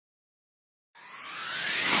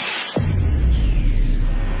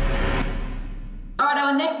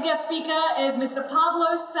guest speaker is Mr.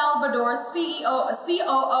 Pablo Salvador,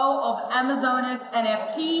 COO of Amazonas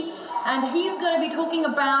NFT, and he's going to be talking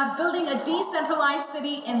about building a decentralized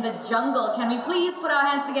city in the jungle. Can we please put our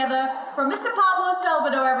hands together for Mr. Pablo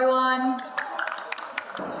Salvador, everyone?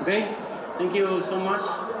 Okay, thank you so much,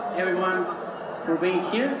 everyone, for being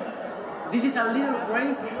here. This is a little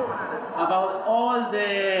break about all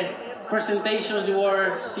the presentations you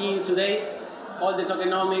were seeing today, all the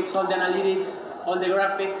tokenomics, all the analytics, all the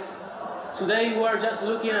graphics. Today we are just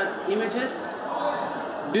looking at images,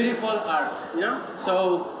 beautiful art, you know?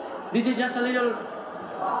 So this is just a little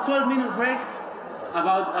 12-minute breaks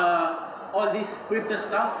about all this crypto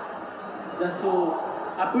stuff, just to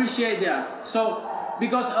appreciate the art. So,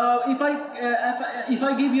 because if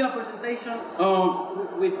I give you a presentation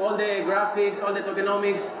with all the graphics, all the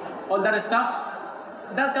tokenomics, all that stuff,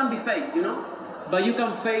 that can be fake, you know? But you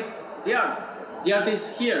can fake the art. The art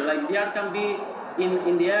is here, like the art can be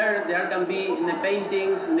in the air, the art can be in the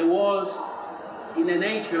paintings, in the walls, in the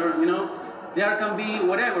nature, you know. The art can be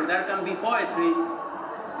whatever, the art can be poetry,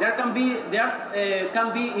 the art can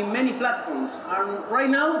be in many platforms. And right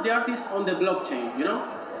now, the art is on the blockchain, you know.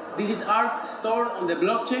 This is art stored on the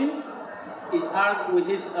blockchain. It's art which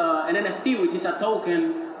is an NFT, which is a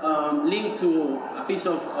token linked to a piece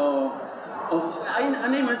of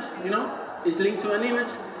an image, you know. It's linked to an image.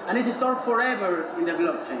 And it's stored forever in the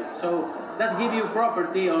blockchain. So that's give you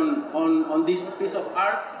property on this piece of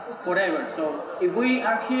art forever. So if we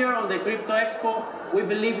are here on the Crypto Expo, we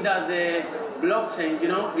believe that the blockchain, you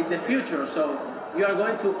know, is the future. So you are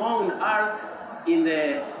going to own art in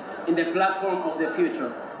the platform of the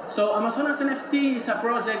future. So Amazonas NFT is a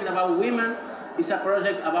project about women. It's a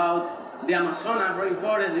project about the Amazonas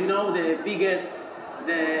rainforest, you know, the biggest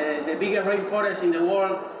rainforest in the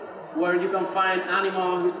world, where you can find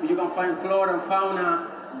animals, you can find flora and fauna,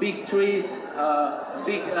 big trees,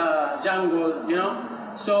 big jungle, you know?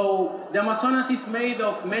 So the Amazonas is made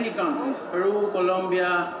of many countries, Peru,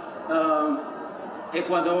 Colombia,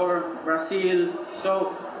 Ecuador, Brazil.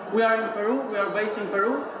 So we are in Peru, we are based in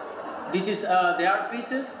Peru. This is the art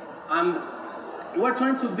pieces, and we're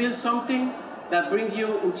trying to build something that brings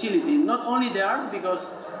you utility. Not only the art, because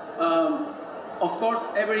of course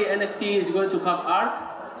every NFT is going to have art,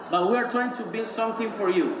 but we are trying to build something for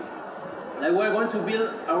you. Like we're going to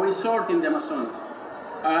build a resort in the Amazonas,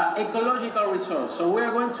 ecological resort. So we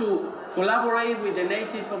are going to collaborate with the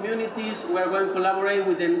native communities. We are going to collaborate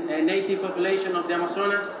with the native population of the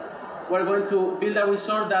Amazonas. We're going to build a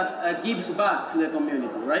resort that gives back to the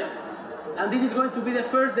community, right? And this is going to be the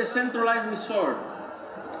first decentralized resort.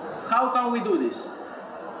 How can we do this?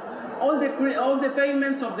 All the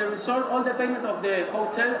payments of the resort, all the payments of the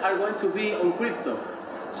hotel are going to be on crypto.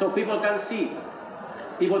 So people can see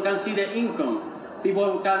the income.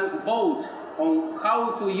 People can vote on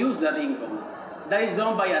how to use that income. That is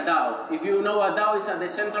done by a DAO. If you know, a DAO is a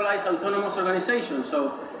decentralized autonomous organization.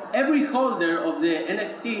 So every holder of the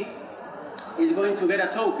NFT is going to get a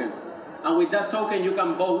token. And with that token, you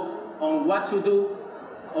can vote on what to do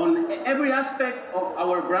on every aspect of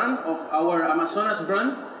our brand, of our Amazonas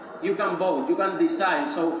brand. You can vote, you can decide.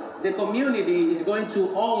 So the community is going to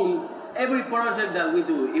own every project that we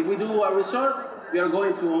do. If we do a resort, we are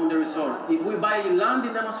going to own the resort. If we buy land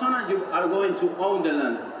in the Amazonas, you are going to own the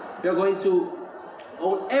land. You are going to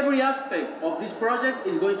own every aspect of this project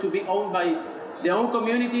is going to be owned by their own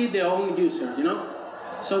community, their own users, you know?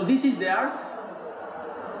 So this is the art.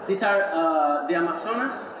 These are the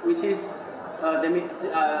Amazonas, which is,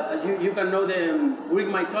 as you can know the Greek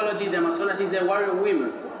mythology, the Amazonas is the warrior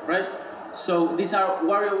women, right? So these are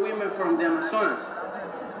warrior women from the Amazonas.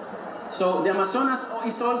 So the Amazonas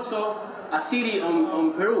is also a city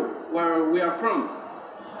on Peru, where we are from.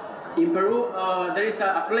 In Peru, there is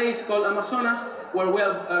a place called Amazonas, where we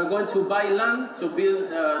are going to buy land to build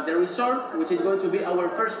the resort, which is going to be our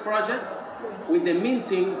first project, with the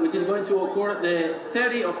minting, which is going to occur the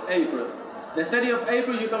 30th of April. The 30th of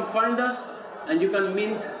April, you can find us, and you can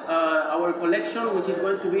mint our collection, which is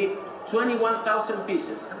going to be 21,000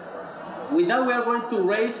 pieces. With that, we are going to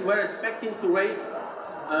raise, we're expecting to raise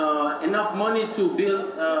enough money to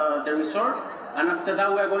build the resort, and after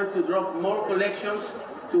that we are going to drop more collections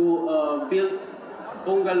to build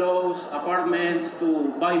bungalows, apartments,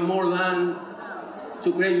 to buy more land,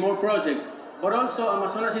 to create more projects. But also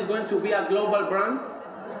Amazonas is going to be a global brand,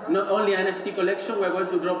 not only an NFT collection. We're going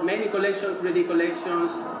to drop many collections, 3D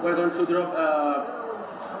collections. We're going to drop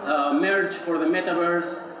merch for the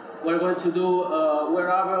metaverse. We're going to do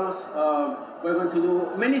wearables. We're going to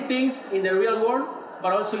do many things in the real world,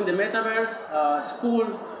 but also in the metaverse. School,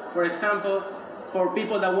 for example, for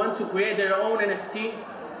people that want to create their own NFT.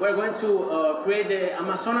 we're going to create the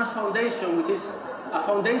Amazonas Foundation, which is a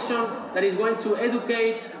foundation that is going to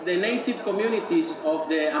educate the native communities of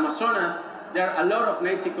the Amazonas. There are a lot of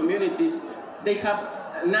native communities. They have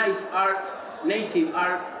nice art, native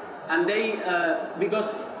art, and they,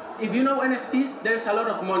 because if you know NFTs, there's a lot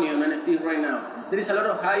of money on NFTs right now. There is a lot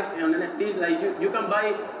of hype on NFTs, like you can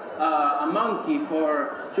buy a monkey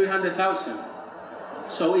for 300,000.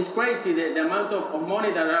 So it's crazy the amount of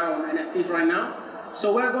money that are on NFTs right now.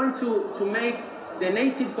 So we're going to make the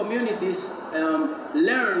native communities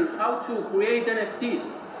learn how to create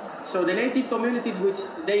NFTs. So the native communities, which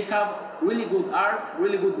they have really good art,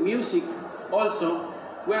 really good music also,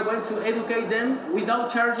 we're going to educate them without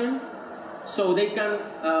charging, so they can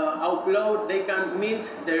upload, they can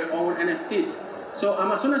mint their own NFTs. So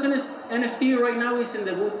Amazonas NFT right now is in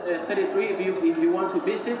the booth 33 if you want to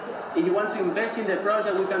visit. If you want to invest in the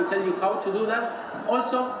project, we can tell you how to do that.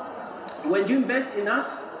 Also, when you invest in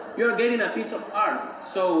us, you're getting a piece of art.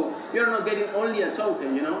 So you're not getting only a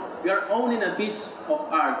token, you know? You're owning a piece of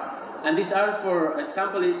art. And this art, for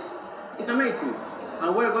example, is amazing.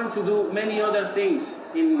 And we're going to do many other things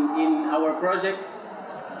in our project.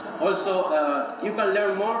 Also, you can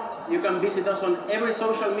learn more. You can visit us on every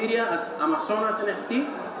social media as Amazonas NFT,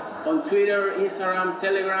 on Twitter, Instagram,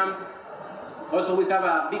 Telegram. Also, we have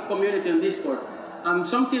a big community on Discord.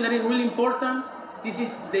 Something that is really important, this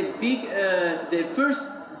is the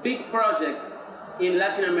first big project in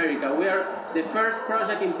Latin America. We are the first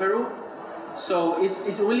project in Peru. So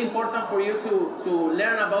it's really important for you to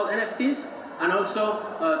learn about NFTs and also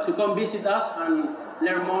to come visit us and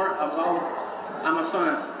learn more about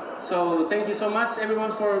Amazonas. So thank you so much,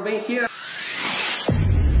 everyone, for being here.